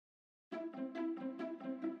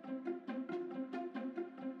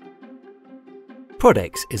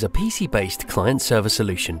ProdX is a PC-based client-server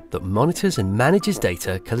solution that monitors and manages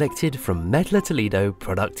data collected from METTLER Toledo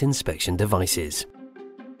product inspection devices.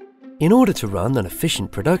 In order to run an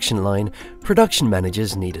efficient production line, production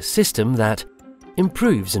managers need a system that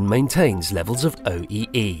improves and maintains levels of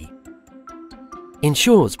OEE,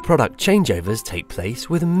 ensures product changeovers take place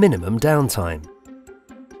with minimum downtime,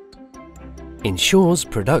 ensures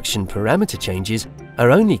production parameter changes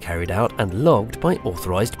are only carried out and logged by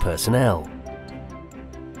authorized personnel,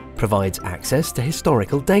 provides access to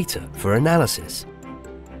historical data for analysis,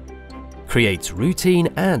 creates routine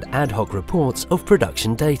and ad hoc reports of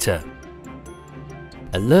production data,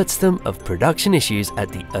 alerts them of production issues at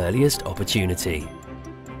the earliest opportunity.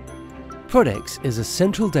 ProdX is a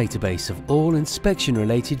central database of all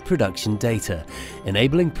inspection-related production data,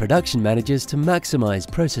 enabling production managers to maximize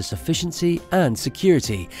process efficiency and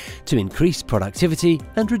security to increase productivity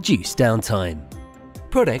and reduce downtime.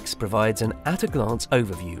 ProdX provides an at-a-glance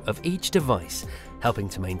overview of each device, helping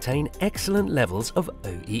to maintain excellent levels of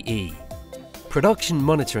OEE. Production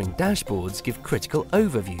monitoring dashboards give critical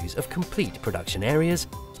overviews of complete production areas,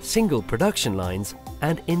 single production lines,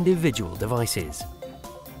 and individual devices.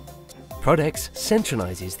 ProdX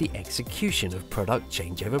centralizes the execution of product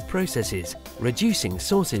changeover processes, reducing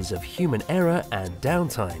sources of human error and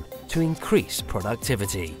downtime to increase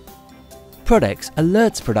productivity. ProdX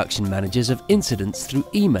alerts production managers of incidents through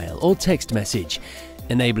email or text message,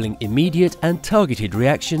 enabling immediate and targeted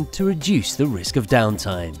reaction to reduce the risk of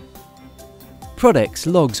downtime.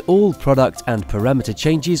 ProdX logs all product and parameter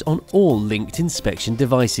changes on all linked inspection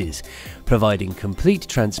devices, providing complete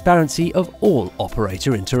transparency of all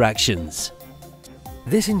operator interactions.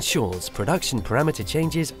 This ensures production parameter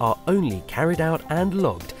changes are only carried out and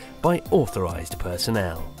logged by authorized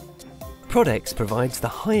personnel. ProdX provides the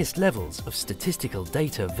highest levels of statistical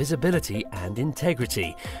data visibility and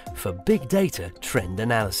integrity for big data trend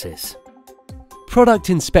analysis. Product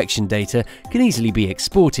inspection data can easily be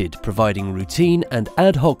exported, providing routine and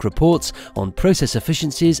ad hoc reports on process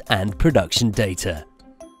efficiencies and production data.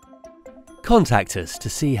 Contact us to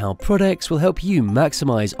see how ProdX will help you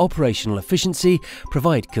maximize operational efficiency,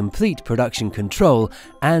 provide complete production control,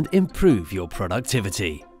 and improve your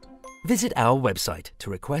productivity. Visit our website to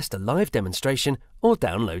request a live demonstration or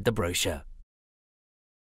download the brochure.